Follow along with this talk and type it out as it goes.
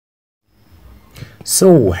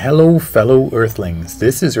So, hello fellow Earthlings.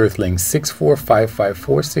 This is Earthling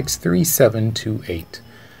 6455463728,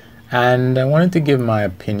 and I wanted to give my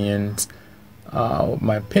opinion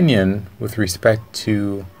with respect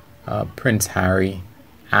to Prince Harry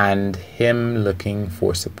and him looking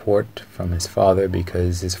for support from his father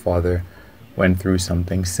because his father went through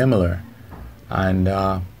something similar, and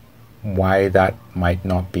why that might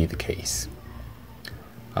not be the case.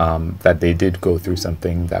 That they did go through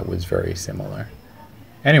something that was very similar.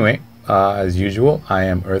 Anyway, as usual, I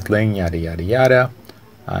am Earthling, yada yada yada.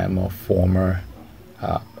 I'm a former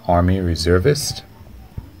Army reservist.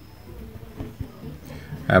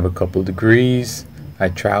 I have a couple degrees. I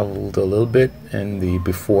traveled a little bit in the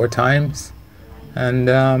before times, and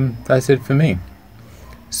that's it for me.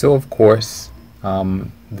 So, of course,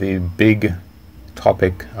 the big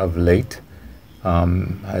topic of late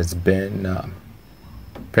has been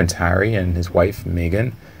Prince Harry and his wife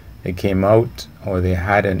Meghan. They came out, or they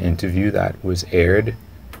had an interview that was aired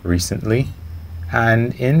recently,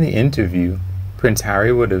 and in the interview Prince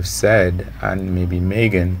Harry would have said, and maybe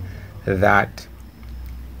Meghan, that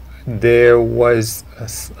there was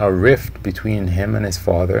a rift between him and his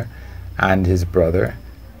father and his brother,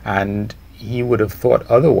 and he would have thought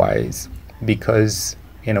otherwise because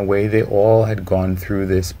in a way they all had gone through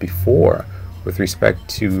this before with respect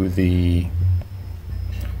to the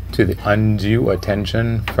undue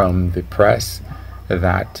attention from the press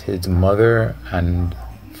that his mother and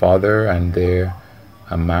father and their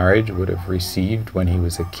marriage would have received when he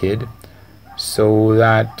was a kid, so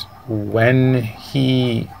that when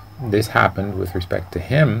this happened with respect to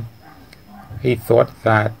him, he thought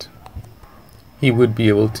that he would be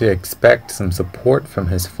able to expect some support from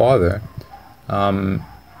his father,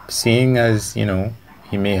 seeing as, you know,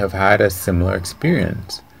 he may have had a similar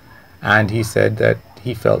experience. And he said that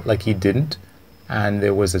he felt like he didn't, and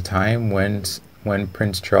there was a time when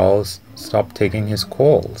Prince Charles stopped taking his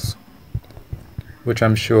calls, which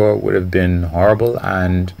I'm sure would have been horrible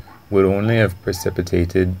and would only have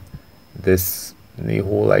precipitated the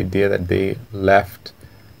whole idea that they left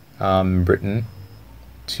Britain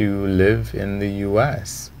to live in the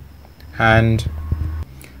US. And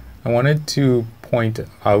I wanted to point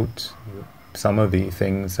out some of the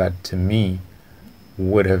things that to me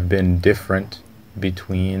would have been different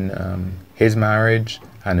between his marriage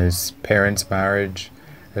and his parents' marriage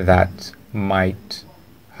that might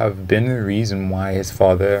have been the reason why his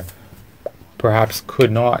father perhaps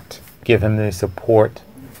could not give him the support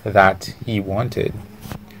that he wanted.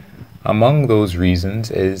 Among those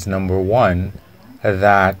reasons is, number one,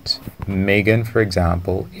 that Meghan, for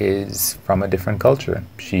example, is from a different culture.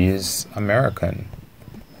 She is American,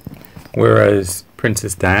 whereas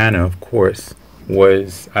Princess Diana, of course,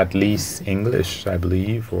 was at least English, I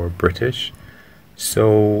believe, or British.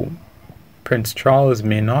 So Prince Charles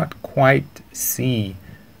may not quite see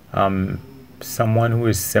someone who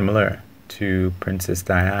is similar to Princess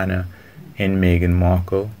Diana in Meghan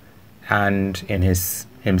Markle, and in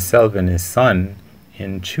himself and his son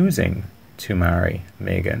in choosing to marry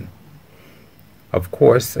Meghan. Of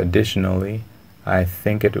course, additionally, I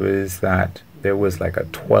think it was that there was like a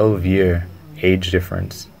 12-year age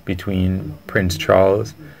difference between Prince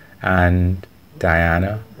Charles and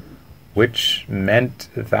Diana, which meant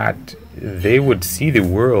that they would see the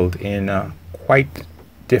world in quite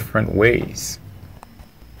different ways.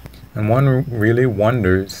 And one really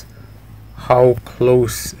wonders how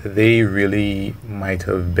close they really might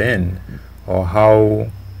have been, or how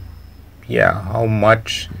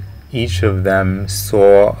much each of them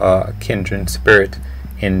saw a kindred spirit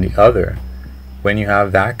in the other. When you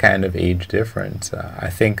have that kind of age difference, I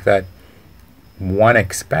think that one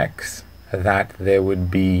expects that there would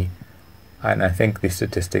be, and I think the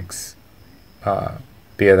statistics bear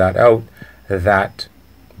that out, that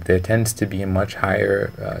there tends to be a much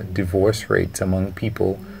higher divorce rates among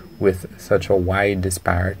people with such a wide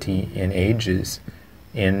disparity in ages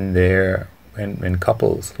in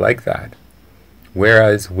couples like that.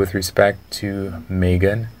 Whereas with respect to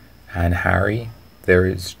Meghan and Harry, there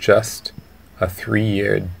is just a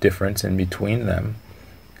 3-year difference in between them.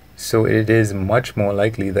 So it is much more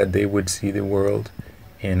likely that they would see the world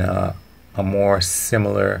in a more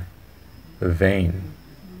similar vein,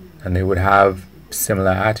 and they would have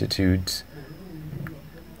similar attitudes.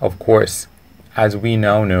 Of course, as we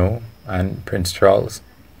now know, and Prince Charles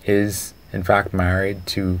is in fact married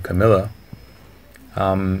to Camilla,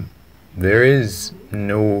 there is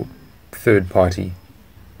no third party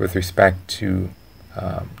with respect to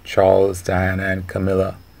Charles, Diana, and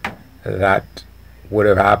Camilla. That would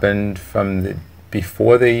have happened from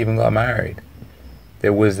before they even got married.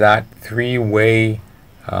 There was that three-way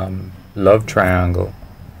love triangle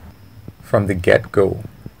from the get-go,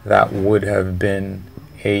 that would have been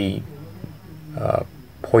a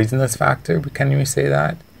poisonous factor, can you say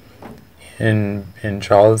that, in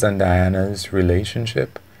Charles and Diana's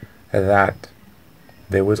relationship, that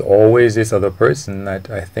there was always this other person that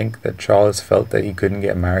I think that Charles felt that he couldn't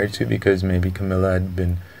get married to because maybe Camilla had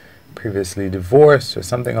been previously divorced or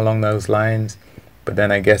something along those lines. But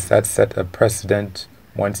then I guess that set a precedent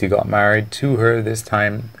once he got married to her this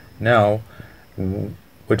time now,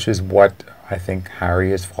 which is what I think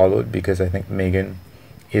Harry has followed, because I think Meghan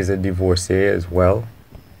is a divorcee as well.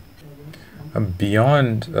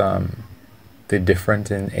 Beyond the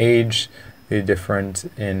difference in age, the difference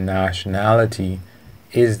in nationality,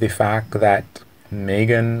 is the fact that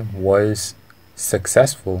Meghan was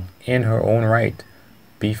successful in her own right.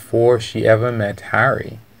 Before she ever met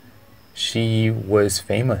Harry, she was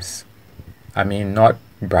famous. I mean, not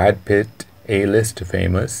Brad Pitt A-list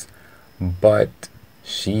famous, but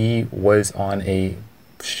she was on a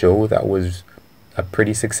show that was a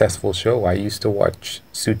pretty successful show. I used to watch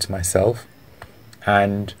Suits myself,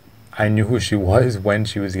 and I knew who she was when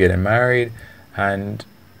she was getting married, and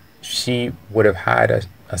she would have had a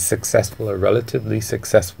relatively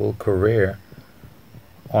successful career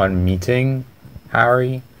on meeting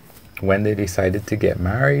Harry when they decided to get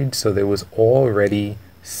married. So there was already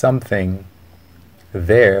something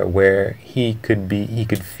there where he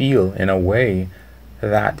could feel in a way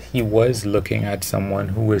that he was looking at someone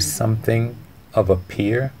who was something of a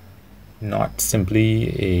peer, not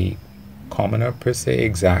simply a commoner per se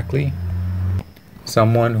exactly.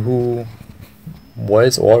 Someone who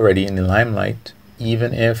was already in the limelight,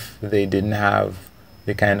 even if they didn't have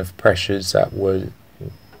the kind of pressures that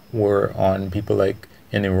were on people like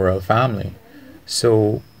in the royal family.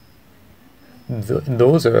 So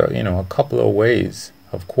those are, a couple of ways,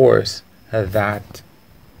 of course, that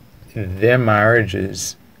their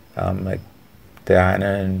marriages, like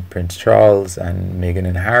Diana and Prince Charles and Meghan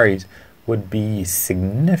and Harry's, would be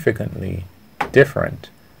significantly different.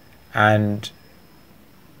 And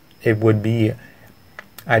it would be,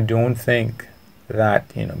 I don't think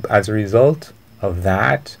that, as a result of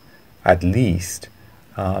that, at least,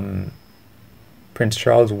 Prince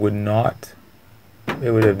Charles would not,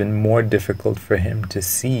 it would have been more difficult for him to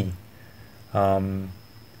see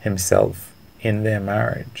himself in their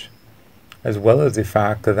marriage, as well as the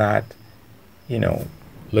fact that,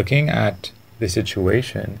 looking at the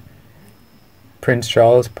situation, Prince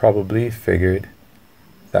Charles probably figured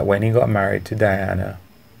that when he got married to Diana,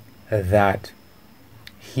 that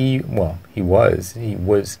he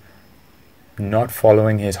was not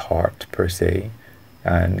following his heart per se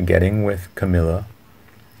and getting with Camilla,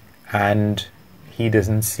 and he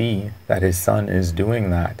doesn't see that his son is doing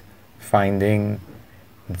that, finding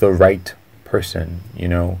the right person,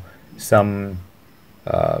 some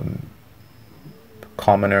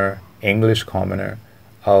commoner, English commoner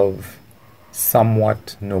of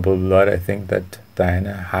somewhat noble blood. I think that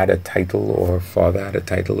Diana had a title, or father had a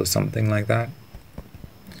title or something like that.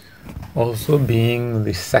 Also being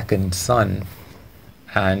the second son,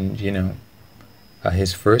 and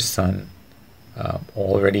his first son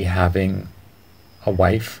already having a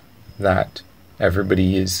wife that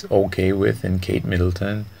everybody is okay with in Kate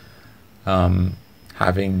Middleton,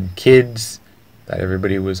 having kids that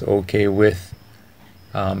everybody was okay with.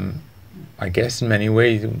 I guess in many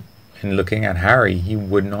ways, in looking at Harry, he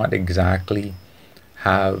would not exactly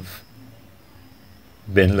have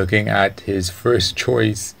been looking at his first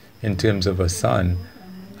choice in terms of a son.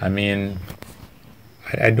 I mean,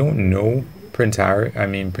 I don't know Prince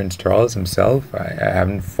Charles himself. I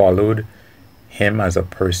haven't followed him as a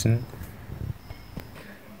person,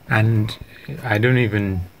 and I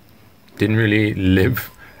didn't really live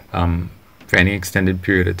for any extended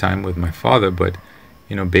period of time with my father, but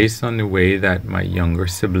based on the way that my younger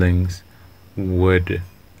siblings would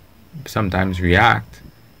sometimes react,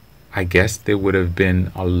 I guess there would have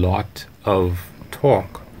been a lot of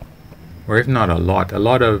talk, or if not a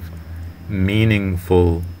lot of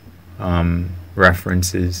meaningful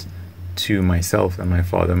references to myself that my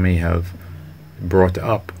father may have brought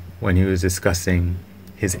up when he was discussing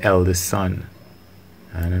his eldest son.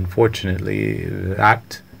 And unfortunately,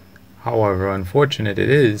 that, however unfortunate it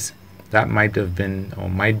is, that might have been, or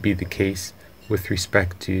might be, the case with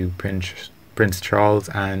respect to Prince Charles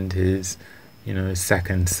and his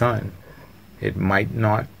second son. It might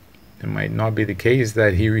not be the case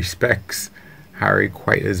that he respects Harry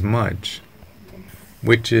quite as much,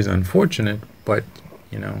 which is unfortunate, but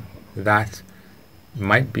that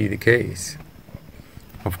might be the case.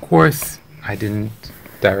 Of course, I didn't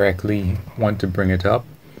directly want to bring it up,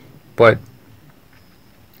 but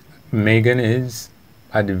Meghan is,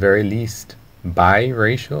 at the very least,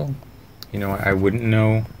 biracial. I wouldn't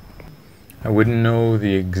know. I wouldn't know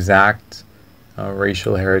the exact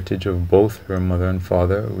racial heritage of both her mother and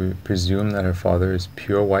father. We presume that her father is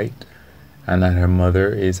pure white, and that her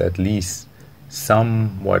mother is at least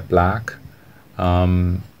somewhat black.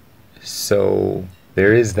 So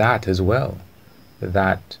there is that as well.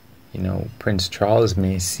 That Prince Charles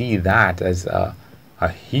may see that as a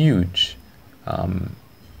huge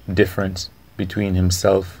difference between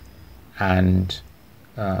himself and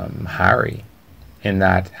Harry, in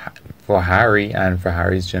that for Harry and for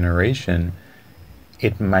Harry's generation,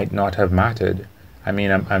 it might not have mattered. I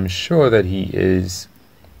mean, I'm sure that he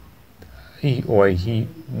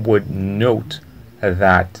would note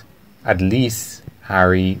that at least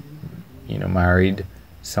Harry, married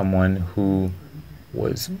someone who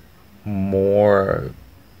was more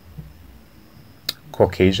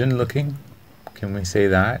Caucasian looking. Can we say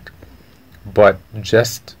that? But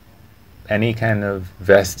just any kind of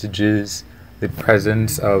vestiges, the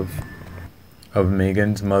presence of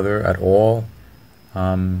Meghan's mother at all,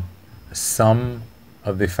 some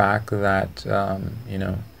of the fact that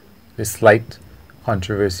the slight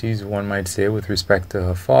controversies, one might say, with respect to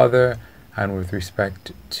her father and with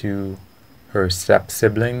respect to her step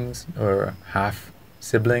siblings or half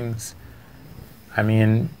siblings. I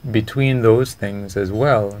mean, between those things as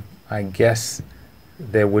well, I guess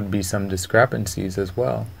there would be some discrepancies as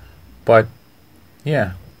well. But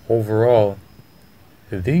yeah, overall,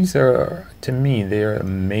 these are, to me, they're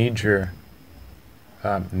major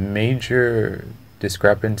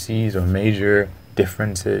discrepancies or major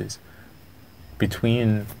differences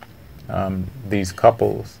between these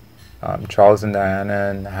couples, Charles and Diana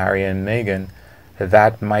and Harry and Meghan,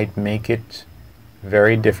 that might make it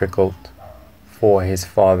very difficult for his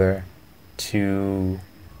father to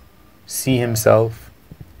see himself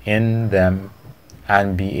in them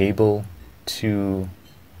and be able to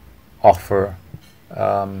offer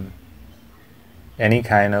any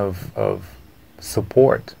kind of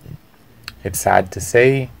support. It's sad to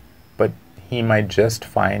say, but he might just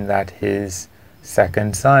find that his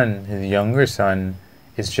second son, his younger son,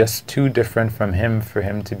 is just too different from him for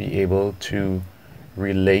him to be able to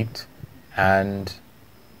relate and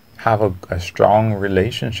have a strong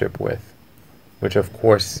relationship with, which of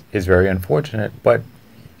course is very unfortunate. But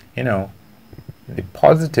the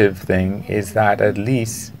positive thing is that at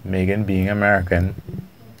least Meghan, being American,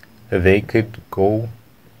 they could go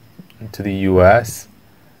to the US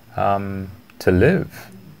to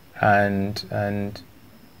live, and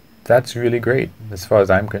that's really great as far as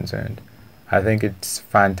I'm concerned. I think it's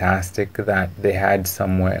fantastic that they had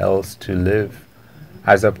somewhere else to live.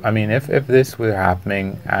 I mean, if this were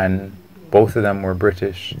happening and both of them were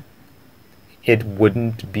British, it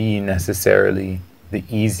wouldn't be necessarily the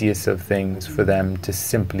easiest of things for them to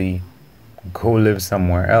simply go live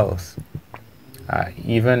somewhere else.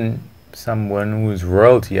 Even someone who's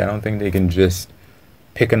royalty, I don't think they can just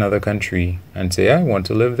pick another country and say, I want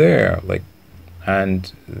to live there.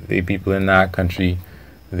 And the people in that country,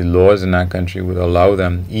 the laws in that country would allow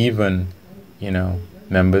them, even,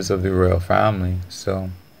 members of the royal family. So,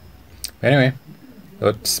 anyway,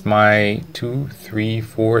 that's my 2, 3,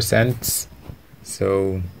 4 cents.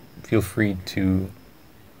 So, feel free to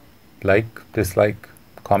like, dislike,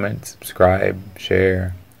 comment, subscribe,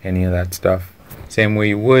 share, any of that stuff. Same way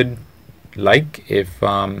you would like if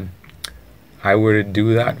I were to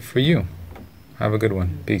do that for you. Have a good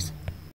one. Peace.